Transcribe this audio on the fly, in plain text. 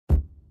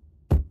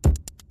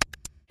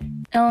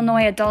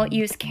Illinois adult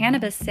use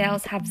cannabis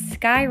sales have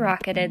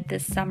skyrocketed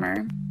this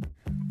summer.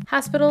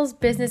 Hospitals,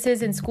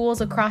 businesses, and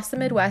schools across the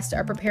Midwest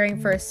are preparing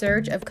for a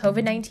surge of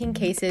COVID-19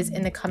 cases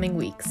in the coming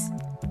weeks.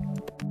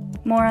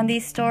 More on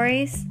these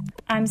stories.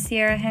 I'm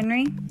Sierra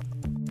Henry.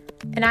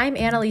 And I'm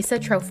Annalisa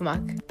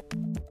Trofimuk.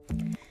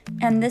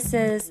 And this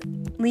is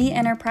Lee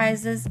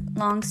Enterprises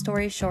Long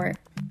Story Short.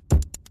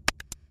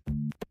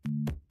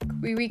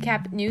 We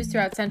recap news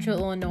throughout Central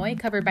Illinois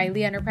covered by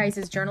Lee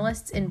Enterprises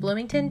journalists in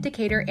Bloomington,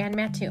 Decatur, and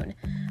Mattoon.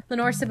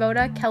 Lenore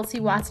Sabota, Kelsey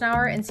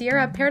Watznauer, and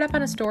Sierra paired up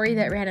on a story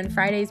that ran in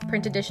Friday's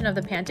print edition of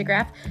the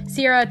Pantagraph.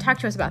 Sierra, talk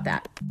to us about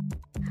that.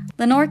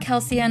 Lenore,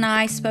 Kelsey, and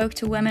I spoke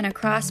to women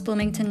across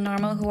Bloomington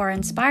Normal who are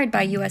inspired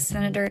by U.S.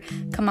 Senator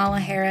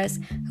Kamala Harris,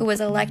 who was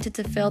elected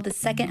to fill the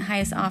second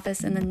highest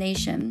office in the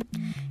nation.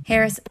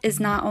 Harris is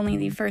not only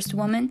the first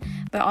woman,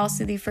 but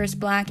also the first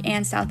Black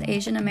and South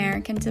Asian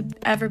American to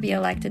ever be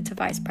elected to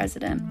vice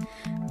president.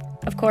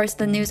 Of course,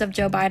 the news of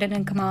Joe Biden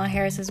and Kamala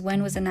Harris's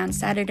win was announced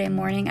Saturday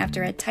morning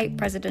after a tight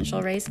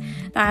presidential race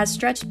that has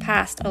stretched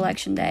past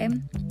Election Day.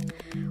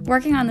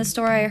 Working on the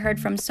story, I heard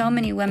from so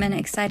many women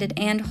excited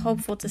and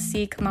hopeful to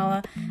see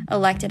Kamala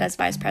elected as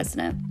vice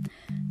president.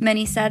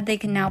 Many said they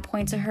can now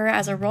point to her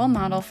as a role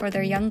model for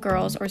their young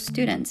girls or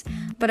students.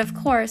 But of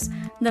course,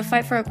 the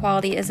fight for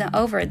equality isn't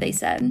over, they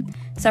said.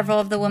 Several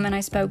of the women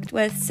I spoke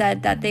with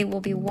said that they will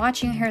be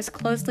watching Harris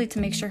closely to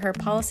make sure her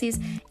policies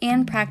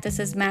and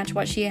practices match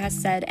what she has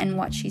said and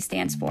what she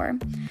stands for.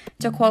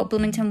 To quote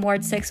Bloomington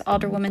Ward 6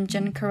 Alderwoman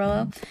Jen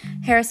Carrillo,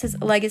 Harris's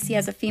legacy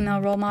as a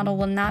female role model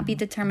will not be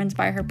determined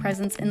by her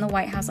presence in the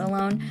White House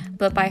alone,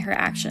 but by her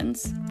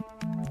actions.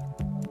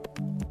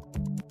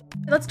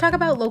 Let's talk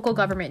about local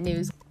government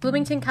news.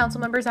 Bloomington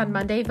council members on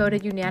Monday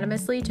voted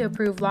unanimously to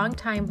approve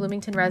longtime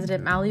Bloomington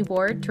resident Molly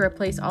Ward to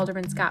replace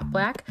Alderman Scott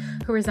Black,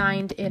 who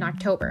resigned in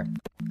October.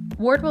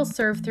 Ward will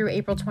serve through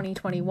April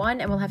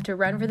 2021 and will have to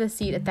run for the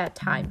seat at that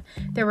time.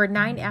 There were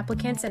 9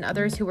 applicants and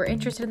others who were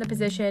interested in the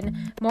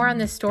position. More on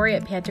this story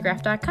at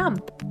Pantagraph.com.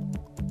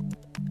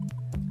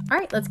 All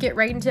right, let's get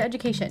right into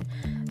education.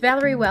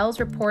 Valerie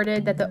Wells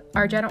reported that the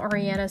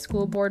Argenta-Oriana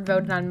School Board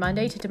voted on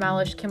Monday to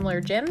demolish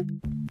Kimler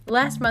Gym.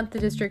 Last month, the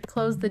district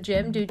closed the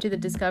gym due to the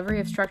discovery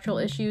of structural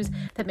issues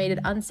that made it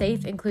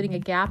unsafe, including a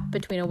gap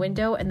between a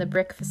window and the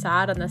brick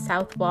facade on the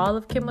south wall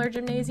of Kimler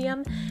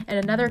Gymnasium and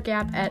another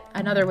gap at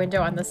another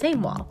window on the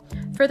same wall.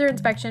 Further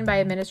inspection by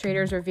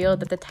administrators revealed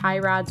that the tie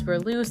rods were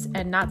loose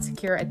and not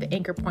secure at the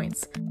anchor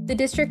points. The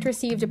district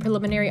received a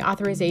preliminary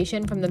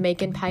authorization from the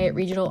Macon-Pyatt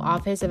Regional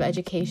Office of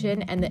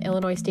Education and the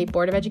Illinois State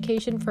Board of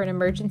Education for an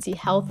emergency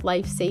health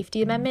life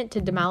safety amendment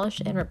to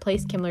demolish and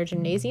replace Kimler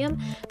Gymnasium,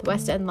 the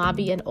West End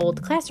lobby, and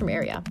old classroom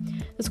area.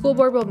 The school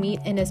board will meet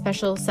in a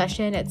special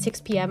session at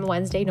 6 p.m.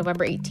 Wednesday,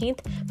 November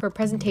 18th for a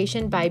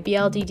presentation by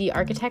BLDD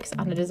Architects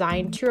on a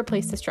design to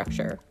replace the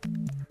structure.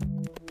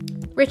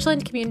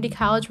 Richland Community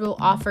College will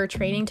offer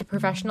training to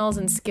professionals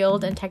in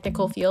skilled and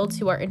technical fields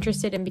who are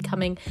interested in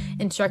becoming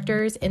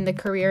instructors in the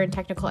Career and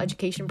Technical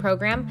Education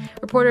program.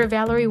 Reporter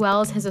Valerie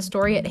Wells has a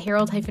story at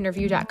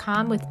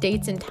herald-review.com with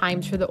dates and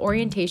times for the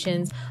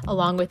orientations,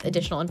 along with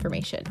additional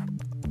information.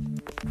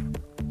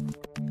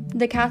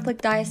 The Catholic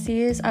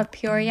Diocese of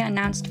Peoria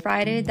announced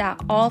Friday that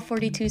all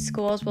 42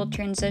 schools will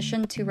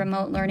transition to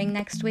remote learning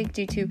next week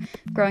due to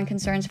growing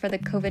concerns for the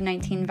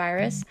COVID-19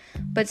 virus,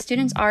 but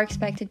students are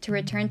expected to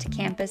return to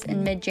campus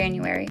in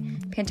mid-January,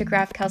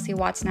 Pantagraph Kelsey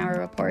Watznauer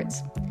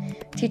reports.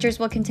 Teachers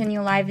will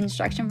continue live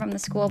instruction from the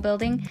school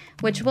building,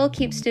 which will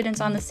keep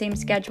students on the same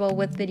schedule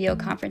with video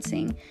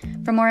conferencing.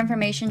 For more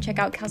information, check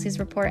out Kelsey's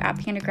report at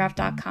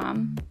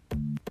pantagraph.com.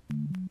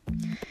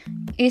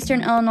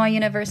 Eastern Illinois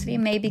University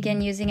may begin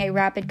using a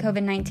rapid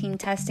COVID-19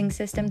 testing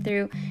system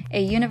through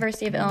a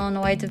University of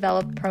Illinois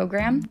developed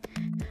program.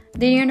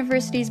 The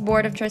university's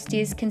Board of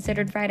Trustees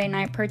considered Friday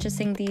night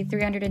purchasing the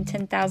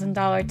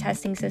 $310,000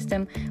 testing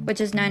system,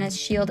 which is known as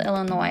Shield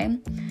Illinois.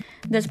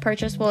 This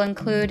purchase will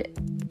include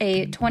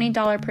a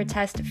 $20 per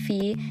test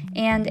fee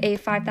and a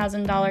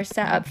 $5,000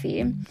 setup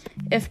fee.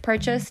 If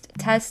purchased,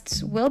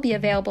 tests will be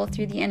available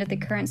through the end of the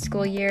current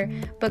school year,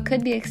 but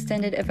could be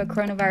extended if a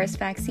coronavirus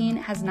vaccine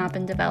has not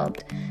been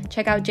developed.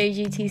 Check out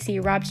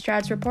JGTC Rob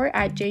Stroud's report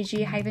at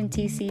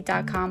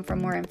jg-tc.com for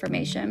more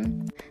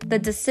information. The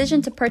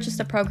decision to purchase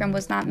the program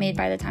was not made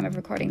by the time of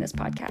recording this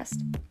podcast.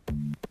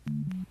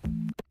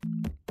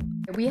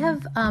 We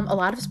have a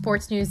lot of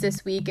sports news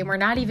this week, and we're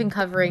not even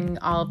covering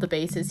all of the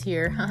bases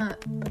here.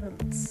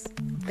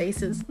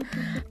 Bases.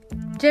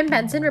 Jim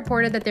Benson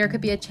reported that there could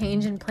be a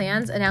change in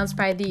plans announced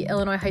by the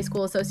Illinois High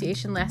School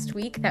Association last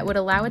week that would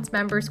allow its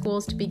member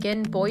schools to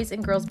begin boys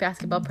and girls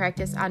basketball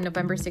practice on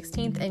November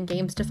 16th and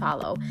games to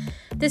follow.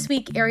 This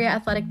week, area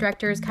athletic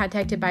directors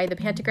contacted by the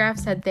Pantagraph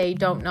said they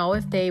don't know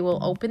if they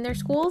will open their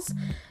schools.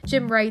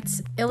 Jim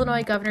writes,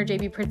 Illinois Governor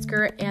J.B.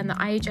 Pritzker and the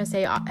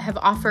IHSA have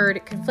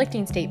offered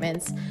conflicting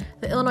statements.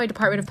 The Illinois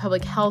Department of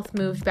Public Health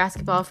moved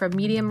basketball from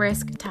medium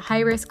risk to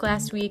high risk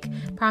last week,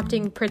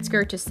 prompting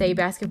Pritzker to say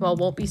basketball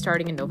won't be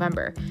starting in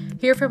November.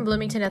 Hear from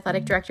Bloomington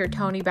Athletic Director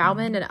Tony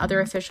Bauman and other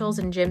officials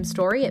in Jim's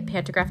story at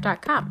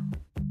Pantagraph.com.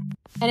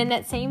 And in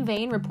that same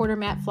vein, reporter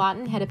Matt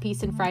Flotton had a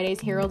piece in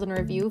Friday's Herald and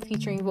Review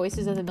featuring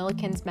voices of the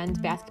Milliken's men's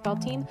basketball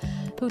team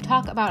who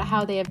talk about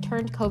how they have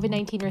turned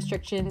COVID-19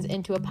 restrictions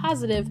into a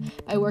positive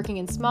by working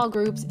in small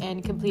groups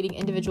and completing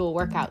individual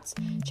workouts.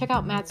 Check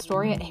out Matt's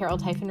story at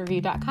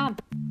herald-review.com.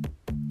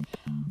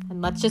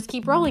 And let's just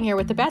keep rolling here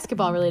with the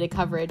basketball-related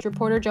coverage.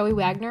 Reporter Joey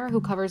Wagner,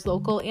 who covers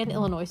local and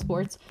Illinois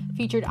sports,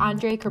 featured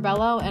Andre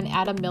Curbelo and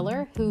Adam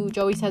Miller, who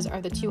Joey says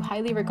are the two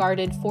highly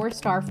regarded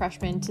 4-star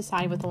freshmen to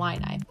sign with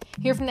Illini.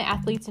 Hear from the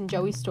athletes in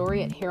Joey's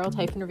story at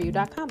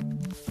herald-review.com.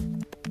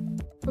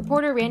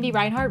 Reporter Randy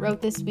Reinhart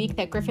wrote this week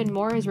that Griffin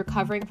Moore is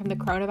recovering from the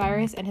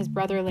coronavirus and his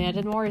brother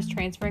Landon Moore is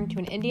transferring to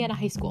an Indiana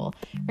high school.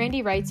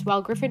 Randy writes,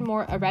 while Griffin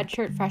Moore, a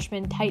redshirt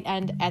freshman tight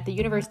end at the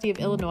University of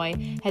Illinois,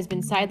 has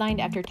been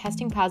sidelined after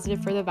testing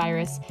positive for the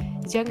virus,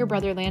 his younger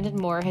brother Landon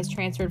Moore has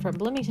transferred from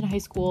Bloomington High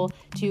School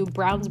to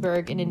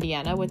Brownsburg in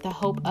Indiana with the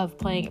hope of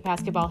playing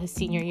basketball his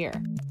senior year.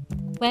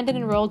 Landon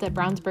enrolled at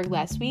Brownsburg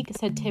last week,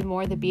 said Tim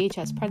Moore, the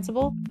BHS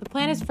principal. The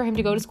plan is for him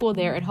to go to school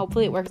there, and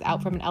hopefully it works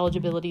out from an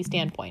eligibility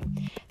standpoint.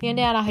 The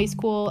Indiana High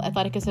School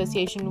Athletic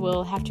Association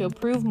will have to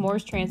approve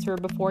Moore's transfer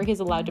before he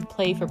is allowed to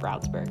play for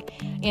Brownsburg.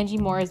 Angie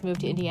Moore has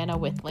moved to Indiana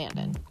with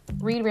Landon.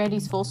 Read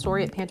Randy's full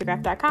story at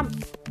Pantograph.com.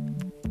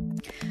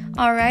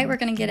 All right, we're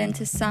going to get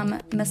into some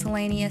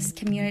miscellaneous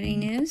community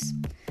news.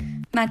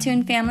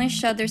 Mattoon families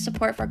showed their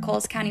support for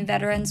Coles County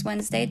veterans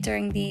Wednesday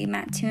during the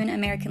Mattoon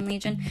American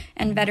Legion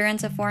and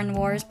Veterans of Foreign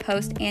Wars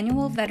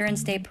post-annual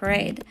Veterans Day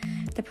Parade.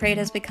 The parade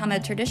has become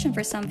a tradition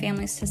for some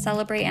families to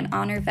celebrate and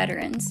honor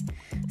veterans.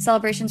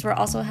 Celebrations were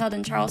also held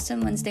in Charleston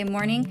Wednesday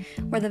morning,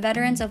 where the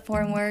Veterans of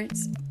Foreign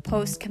Wars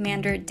Post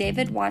Commander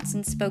David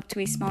Watson spoke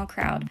to a small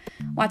crowd.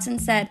 Watson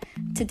said,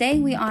 "Today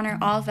we honor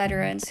all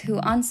veterans who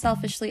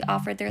unselfishly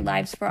offered their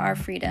lives for our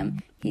freedom,"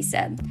 he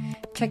said.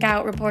 Check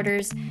out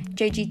reporters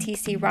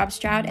JGTC Rob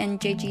Stroud and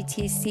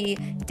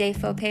JGTC Dave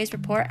Fopay's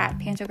report at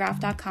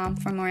Pantograph.com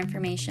for more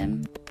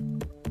information.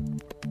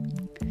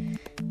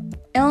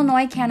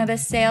 Illinois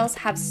cannabis sales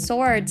have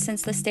soared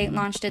since the state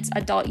launched its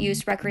adult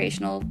use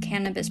recreational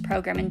cannabis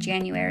program in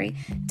January,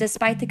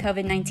 despite the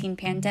COVID-19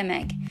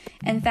 pandemic.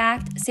 In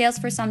fact, sales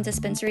for some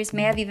dispensaries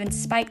may have even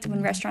spiked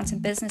when restaurants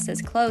and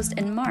businesses closed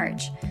in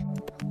March.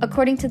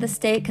 According to the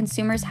state,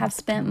 consumers have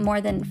spent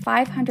more than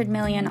 $500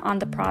 million on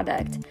the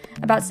product.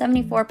 About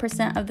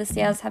 74% of the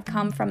sales have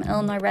come from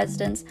Illinois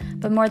residents,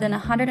 but more than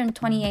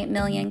 $128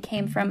 million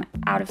came from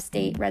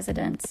out-of-state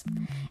residents.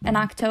 In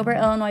October,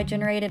 Illinois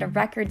generated a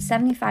record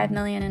 $75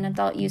 million in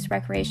adult use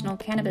recreational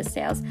cannabis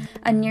sales,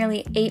 a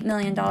nearly $8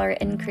 million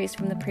increase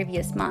from the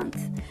previous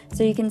month.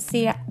 So you can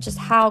see just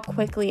how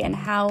quickly and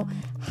how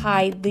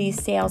high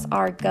these sales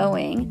are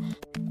going.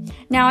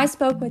 Now, I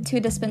spoke with 2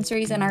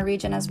 dispensaries in our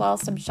region as well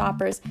as some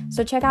shoppers,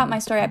 so check out my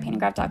story at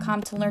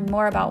Pantograph.com to learn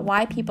more about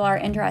why people are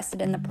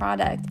interested in the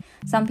product.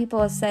 Some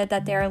people have said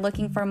that they are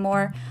looking for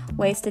more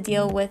ways to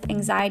deal with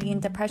anxiety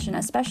and depression,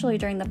 especially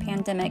during the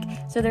pandemic,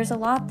 so there's a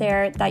lot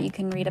there that you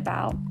can read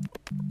about.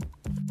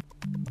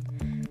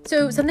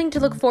 So something to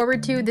look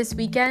forward to this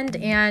weekend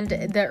and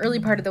the early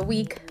part of the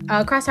week.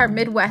 Across our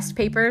Midwest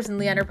papers and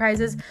Lee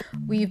Enterprises,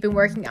 we've been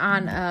working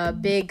on a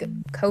big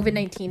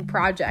COVID-19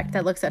 project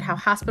that looks at how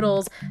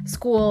hospitals,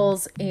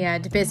 schools,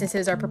 and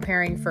businesses are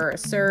preparing for a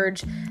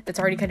surge that's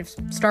already kind of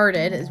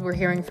started, as we're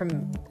hearing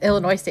from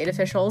Illinois state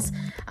officials.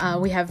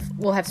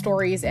 We'll have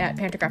stories at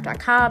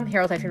Pantograph.com,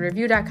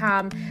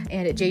 Herald-Review.com,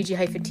 and at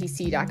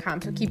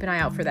JG-TC.com, so keep an eye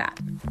out for that.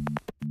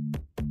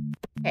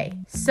 Okay,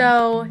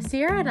 so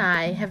Sierra and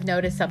I have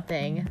noticed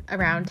something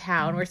around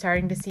town. We're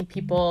starting to see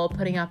people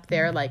putting up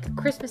their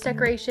Christmas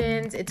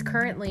decorations. It's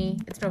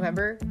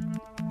November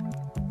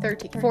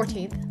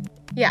 14th.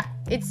 Yeah,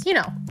 it's,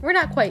 we're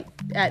not quite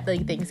at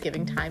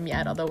Thanksgiving time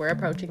yet, although we're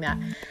approaching that.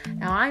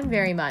 Now, I'm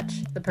very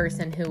much the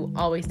person who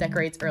always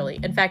decorates early.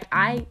 In fact,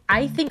 I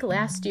think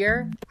last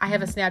year, I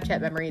have a Snapchat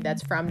memory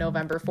that's from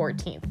November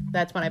 14th.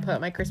 That's when I put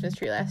up my Christmas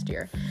tree last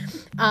year.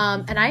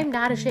 And I am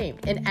not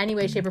ashamed in any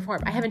way, shape, or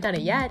form. I haven't done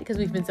it yet because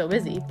we've been so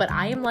busy, but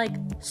I am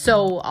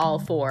so all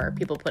for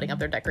people putting up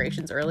their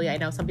decorations early. I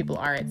know some people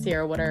aren't.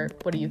 Sierra, what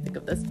do you think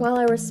of this? Well,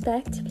 I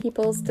respect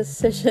people's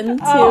decision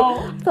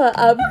to put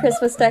up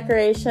Christmas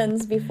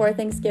decorations before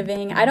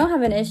Thanksgiving. I don't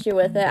have an issue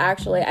with it,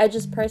 actually. I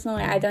just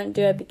personally, I don't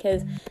do it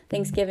because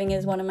Thanksgiving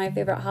is one of my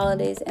favorite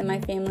holidays, and my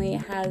family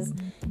has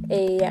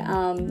a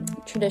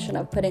tradition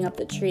of putting up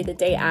the tree the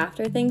day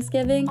after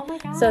Thanksgiving. Oh my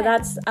God. So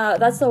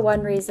that's the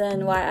one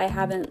reason why I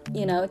haven't,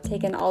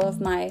 taken all of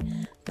my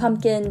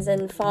pumpkins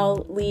and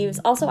fall leaves.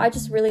 Also, I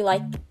just really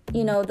like,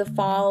 the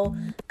fall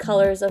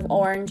colors of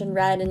orange and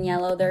red and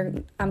yellow.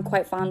 I'm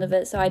quite fond of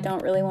it, so I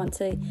don't really want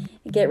to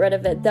get rid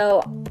of it.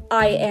 Though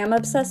I am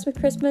obsessed with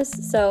Christmas,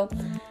 so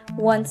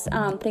once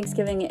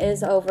Thanksgiving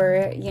is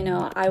over,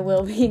 I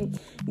will be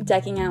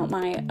decking out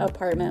my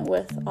apartment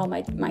with all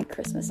my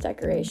Christmas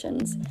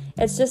decorations.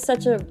 It's just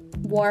such a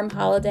warm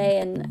holiday,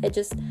 and it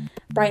just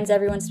brightens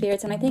everyone's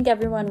spirits, and I think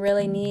everyone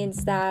really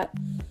needs that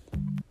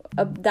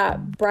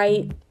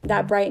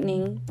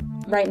brightening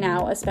right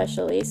now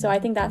especially. So I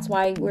think that's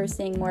why we're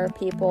seeing more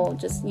people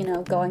just,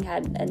 going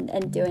ahead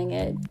and doing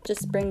it.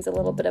 Just brings a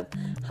little bit of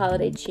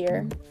holiday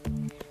cheer.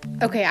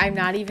 Okay, I'm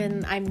not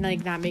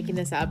making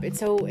this up. It's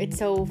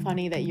so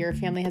funny that your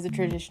family has a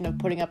tradition of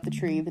putting up the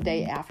tree the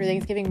day after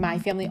Thanksgiving. My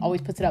family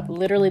always puts it up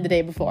literally the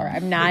day before.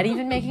 I'm not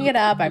even making it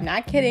up. I'm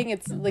not kidding.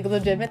 It's like a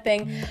legitimate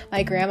thing.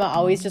 My grandma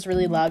always just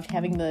really loved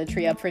having the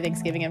tree up for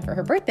Thanksgiving and for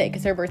her birthday,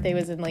 because her birthday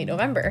was in late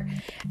November.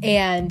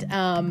 And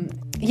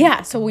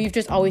so we've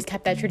just always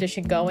kept that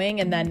tradition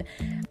going. And then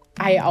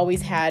I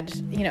always had,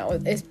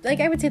 it's like,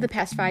 I would say the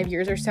past 5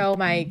 years or so,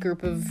 my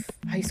group of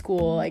high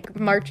school, like,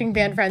 marching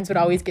band friends would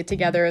always get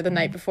together the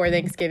night before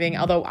Thanksgiving,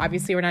 although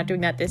obviously we're not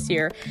doing that this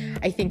year.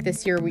 I think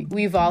this year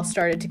we've all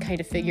started to kind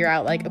of figure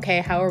out, like,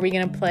 okay, how are we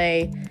going to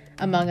play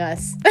Among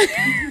Us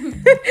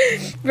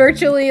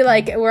virtually?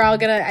 Like, we're all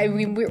going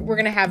to, we're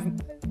going to have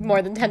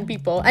more than 10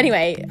 people.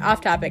 Anyway, off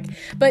topic.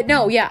 But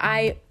no, yeah,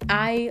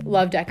 I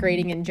love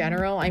decorating in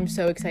general. I'm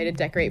so excited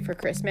to decorate for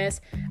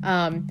Christmas.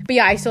 But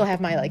yeah, I still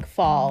have my like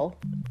fall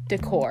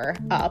decor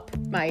up,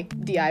 my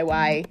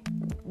DIY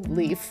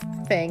leaf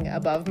thing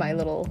above my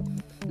little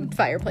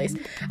fireplace.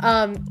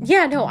 I'm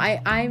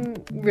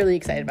really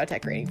excited about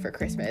decorating for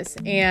Christmas.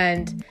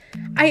 And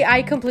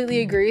I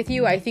completely agree with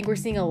you. I think we're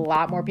seeing a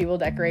lot more people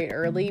decorate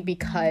early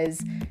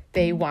because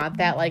they want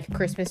that like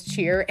Christmas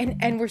cheer.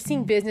 And we're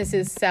seeing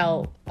businesses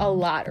sell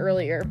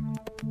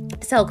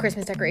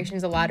Christmas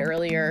decorations a lot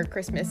earlier,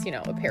 Christmas,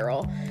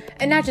 apparel,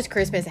 and not just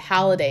Christmas,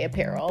 holiday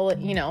apparel,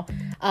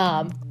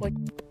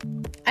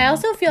 I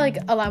also feel like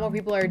a lot more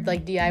people are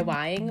like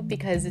DIYing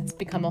because it's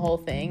become a whole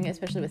thing,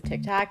 especially with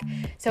TikTok.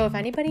 So if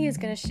anybody is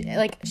going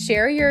to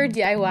share your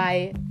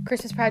DIY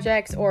Christmas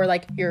projects or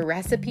like your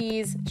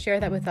recipes, share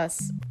that with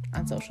us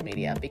on social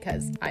media,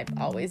 because I'm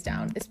always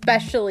down,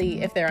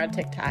 especially if they're on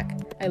TikTok.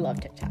 I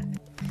love TikTok.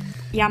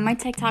 Yeah, my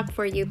TikTok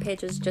For You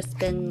page has just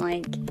been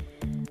like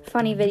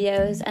funny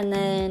videos, and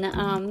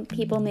then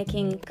people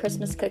making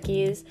Christmas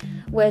cookies,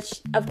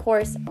 which of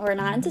course we're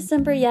not in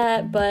December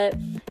yet, but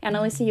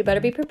Annalisa, you better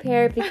be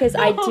prepared, because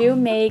I do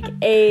make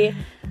a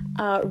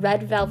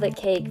red velvet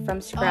cake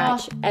from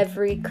scratch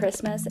every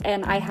Christmas,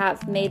 and I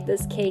have made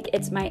this cake.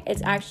 It's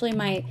actually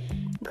my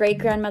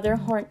great-grandmother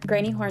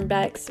Granny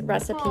Hornbeck's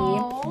recipe.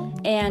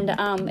 Aww. And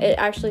it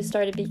actually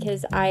started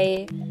because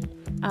I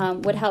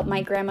would help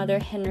my grandmother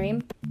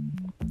Henry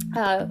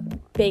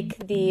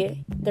bake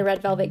the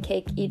red velvet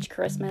cake each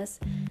Christmas.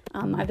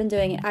 I've been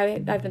doing it.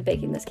 I've been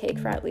baking this cake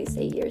for at least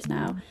 8 years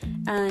now.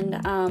 And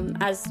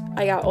as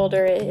I got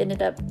older, it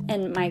ended up,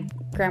 and my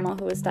grandma,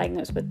 who was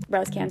diagnosed with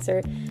breast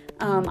cancer,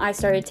 I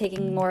started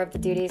taking more of the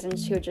duties, and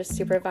she would just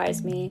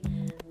supervise me.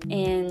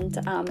 And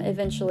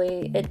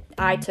eventually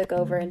I took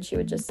over, and she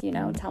would just,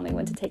 tell me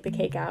when to take the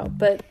cake out.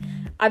 But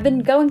I've been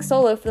going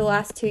solo for the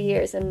last 2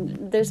 years,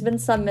 and there's been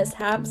some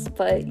mishaps,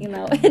 but,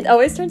 it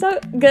always turns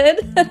out good.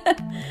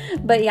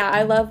 But yeah,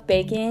 I love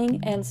baking,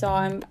 and so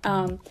I'm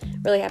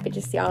really happy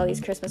to see all these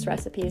Christmas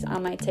recipes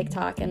on my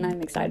TikTok, and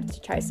I'm excited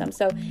to try some.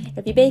 So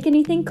if you bake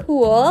anything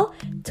cool,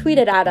 tweet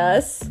it at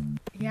us.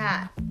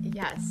 Yeah,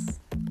 yes.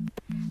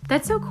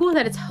 That's so cool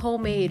that it's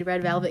homemade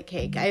red velvet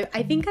cake. I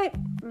think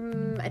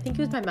it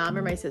was my mom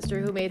or my sister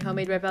who made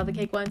homemade red velvet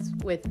cake once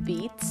with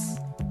beets.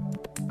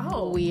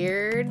 Oh,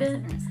 weird. That's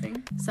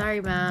interesting.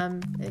 Sorry,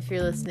 Mom, if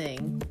you're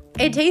listening.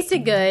 It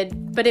tasted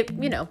good, but it,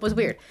 was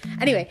weird.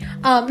 Anyway,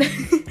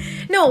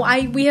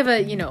 we have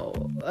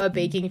a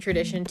baking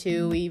tradition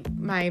too.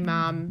 My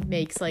mom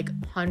makes like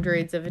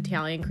hundreds of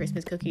Italian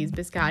Christmas cookies,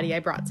 biscotti. I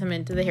brought some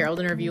into the Herald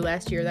Interview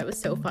last year. That was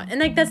so fun. And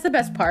like, that's the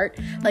best part,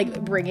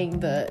 like bringing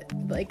the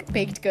like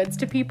baked goods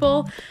to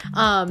people.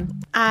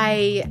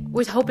 I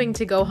was hoping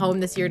to go home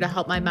this year to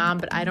help my mom,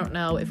 but I don't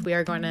know if we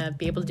are going to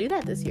be able to do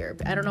that this year.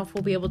 I don't know if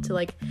we'll be able to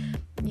like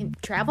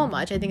travel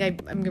much. I think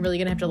I'm really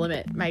gonna have to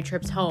limit my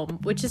trips home,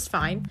 which is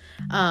fine.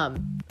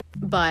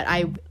 But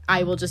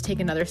I will just take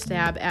another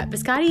stab at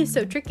biscotti. Is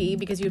so tricky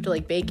because you have to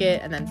like bake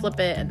it and then flip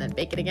it and then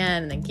bake it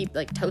again and then keep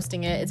like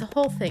toasting it. It's a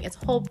whole thing. It's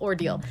a whole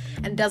ordeal.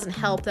 And it doesn't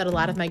help that a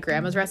lot of my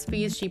grandma's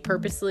recipes, she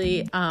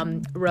purposely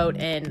wrote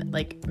in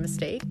like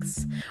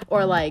mistakes,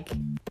 or like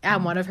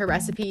on one of her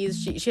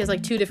recipes, she has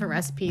like 2 different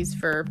recipes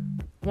for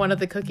one of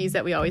the cookies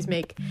that we always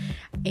make,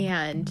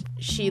 and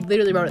she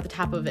literally wrote at the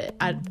top of it,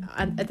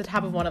 at the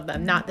top of one of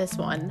them, not this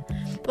one,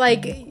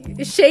 like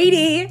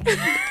shady.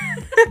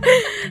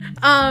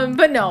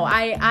 But no,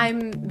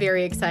 I'm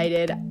very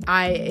excited.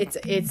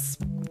 It's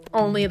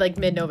only like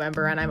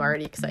mid-November, and I'm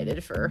already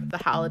excited for the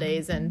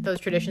holidays and those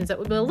traditions that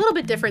would be a little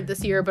bit different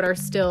this year, but are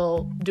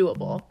still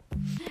doable.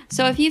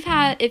 So if you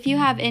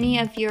have any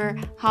of your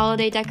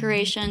holiday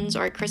decorations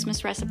or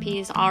Christmas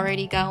recipes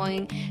already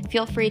going,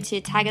 feel free to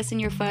tag us in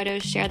your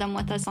photos, share them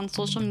with us on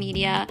social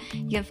media.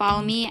 You can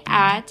follow me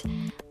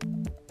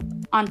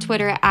on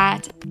Twitter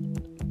at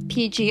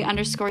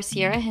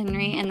PG_Sierra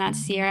Henry, and that's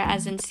Sierra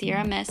as in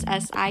Sierra Miss,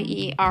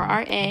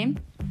 SIERRA.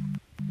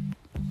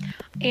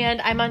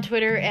 And I'm on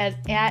Twitter as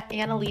at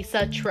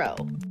Annalisa Tro.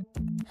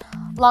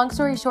 Long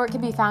Story Short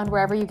can be found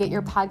wherever you get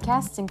your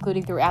podcasts,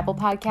 including through Apple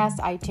Podcasts,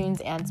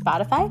 iTunes, and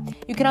Spotify.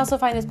 You can also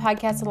find this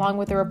podcast along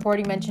with the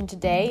reporting mentioned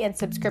today and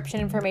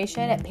subscription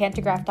information at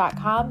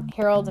Pantagraph.com,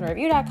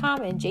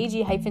 HeraldandReview.com, and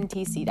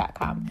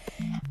JG-TC.com.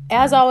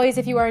 As always,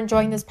 if you are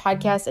enjoying this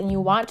podcast and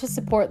you want to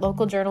support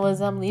local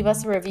journalism, leave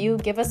us a review,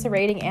 give us a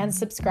rating, and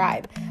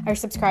subscribe. Our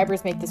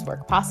subscribers make this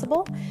work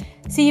possible.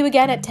 See you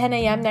again at 10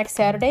 a.m. next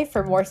Saturday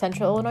for more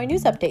Central Illinois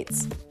news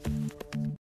updates.